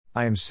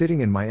I am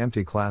sitting in my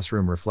empty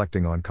classroom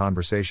reflecting on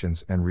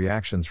conversations and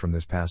reactions from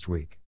this past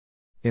week.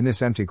 In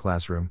this empty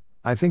classroom,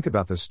 I think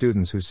about the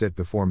students who sit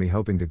before me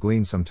hoping to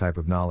glean some type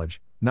of knowledge,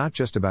 not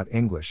just about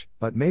English,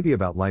 but maybe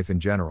about life in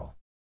general.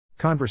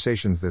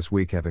 Conversations this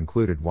week have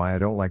included why I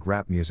don't like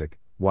rap music,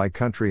 why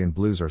country and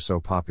blues are so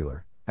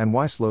popular, and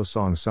why slow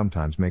songs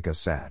sometimes make us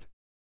sad.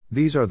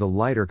 These are the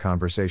lighter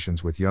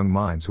conversations with young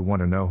minds who want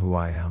to know who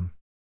I am.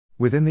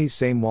 Within these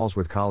same walls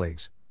with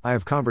colleagues, I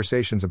have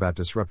conversations about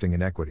disrupting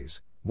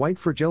inequities, white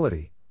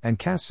fragility, and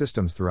caste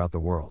systems throughout the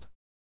world.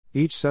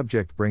 Each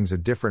subject brings a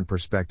different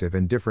perspective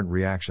and different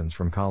reactions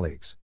from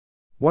colleagues.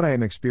 What I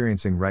am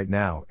experiencing right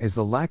now is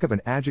the lack of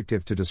an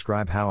adjective to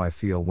describe how I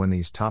feel when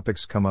these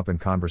topics come up in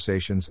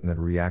conversations and the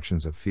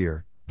reactions of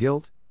fear,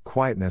 guilt,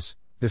 quietness,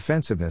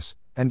 defensiveness,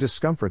 and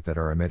discomfort that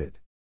are emitted.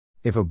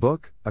 If a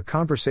book, a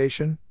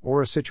conversation,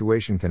 or a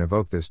situation can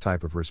evoke this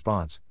type of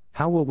response,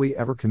 how will we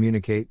ever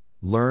communicate,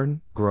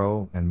 learn,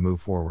 grow, and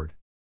move forward?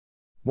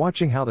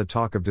 Watching how the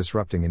talk of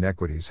disrupting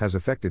inequities has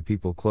affected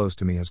people close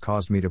to me has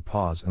caused me to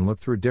pause and look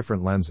through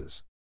different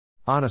lenses.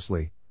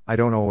 Honestly, I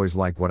don't always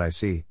like what I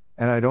see,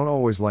 and I don't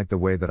always like the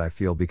way that I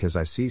feel because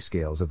I see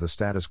scales of the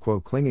status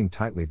quo clinging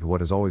tightly to what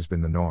has always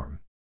been the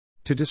norm.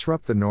 To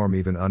disrupt the norm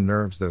even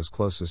unnerves those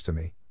closest to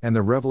me, and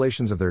the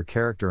revelations of their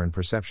character and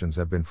perceptions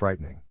have been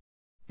frightening.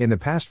 In the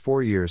past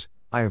 4 years,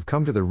 I have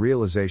come to the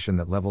realization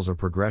that levels of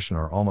progression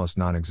are almost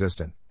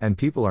non-existent, and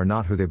people are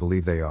not who they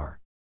believe they are.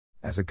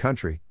 As a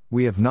country,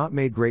 we have not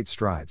made great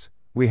strides.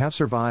 We have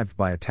survived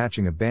by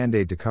attaching a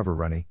band-aid to cover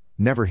runny,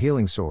 never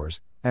healing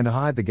sores, and to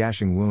hide the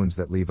gashing wounds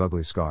that leave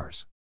ugly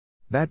scars.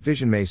 That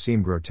vision may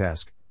seem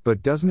grotesque,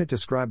 but doesn't it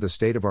describe the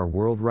state of our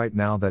world right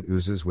now that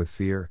oozes with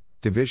fear,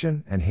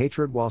 division, and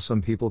hatred while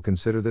some people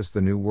consider this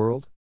the new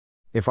world?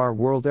 If our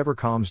world ever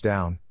calms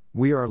down,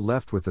 we are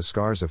left with the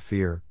scars of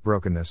fear,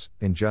 brokenness,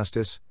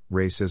 injustice,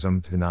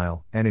 racism,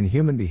 denial, and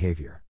inhuman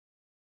behavior.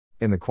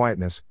 In the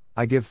quietness,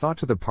 I give thought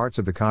to the parts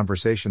of the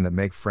conversation that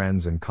make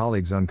friends and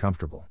colleagues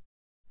uncomfortable.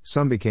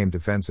 Some became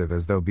defensive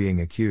as though being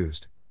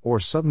accused, or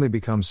suddenly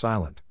become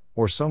silent,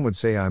 or some would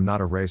say I'm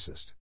not a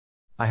racist.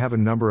 I have a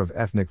number of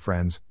ethnic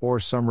friends, or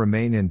some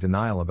remain in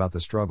denial about the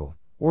struggle,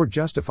 or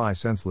justify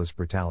senseless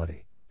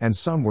brutality, and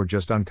some were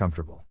just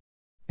uncomfortable.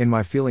 In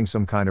my feeling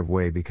some kind of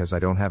way because I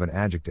don't have an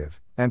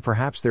adjective, and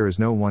perhaps there is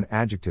no one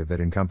adjective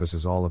that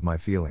encompasses all of my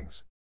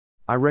feelings.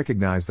 I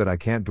recognize that I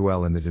can't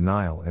dwell in the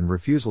denial and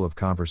refusal of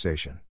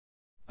conversation.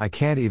 I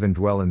can't even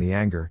dwell in the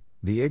anger,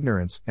 the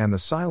ignorance, and the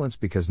silence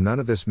because none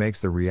of this makes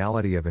the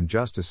reality of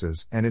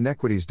injustices and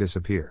inequities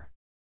disappear.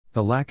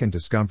 The lack and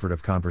discomfort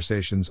of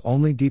conversations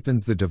only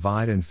deepens the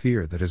divide and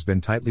fear that has been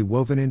tightly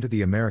woven into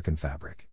the American fabric.